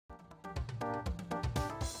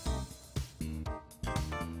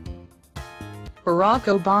Barack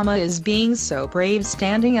Obama is being so brave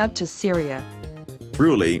standing up to Syria.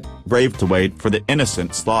 Truly, brave to wait for the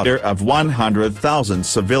innocent slaughter of 100,000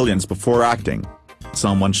 civilians before acting.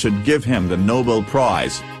 Someone should give him the Nobel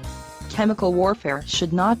Prize. Chemical warfare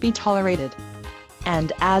should not be tolerated.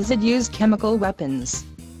 And as it used chemical weapons.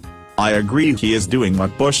 I agree he is doing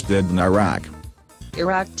what Bush did in Iraq.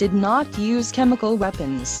 Iraq did not use chemical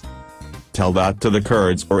weapons. Tell that to the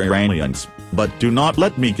Kurds or Iranians, but do not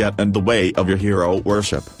let me get in the way of your hero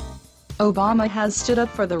worship. Obama has stood up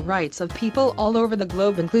for the rights of people all over the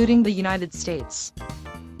globe, including the United States.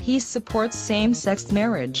 He supports same-sex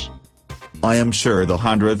marriage. I am sure the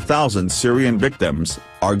 100,000 Syrian victims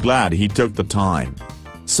are glad he took the time.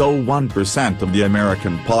 So 1% of the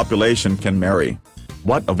American population can marry.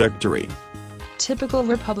 What a victory. Typical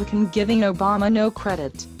Republican giving Obama no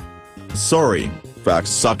credit. Sorry, facts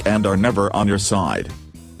suck and are never on your side.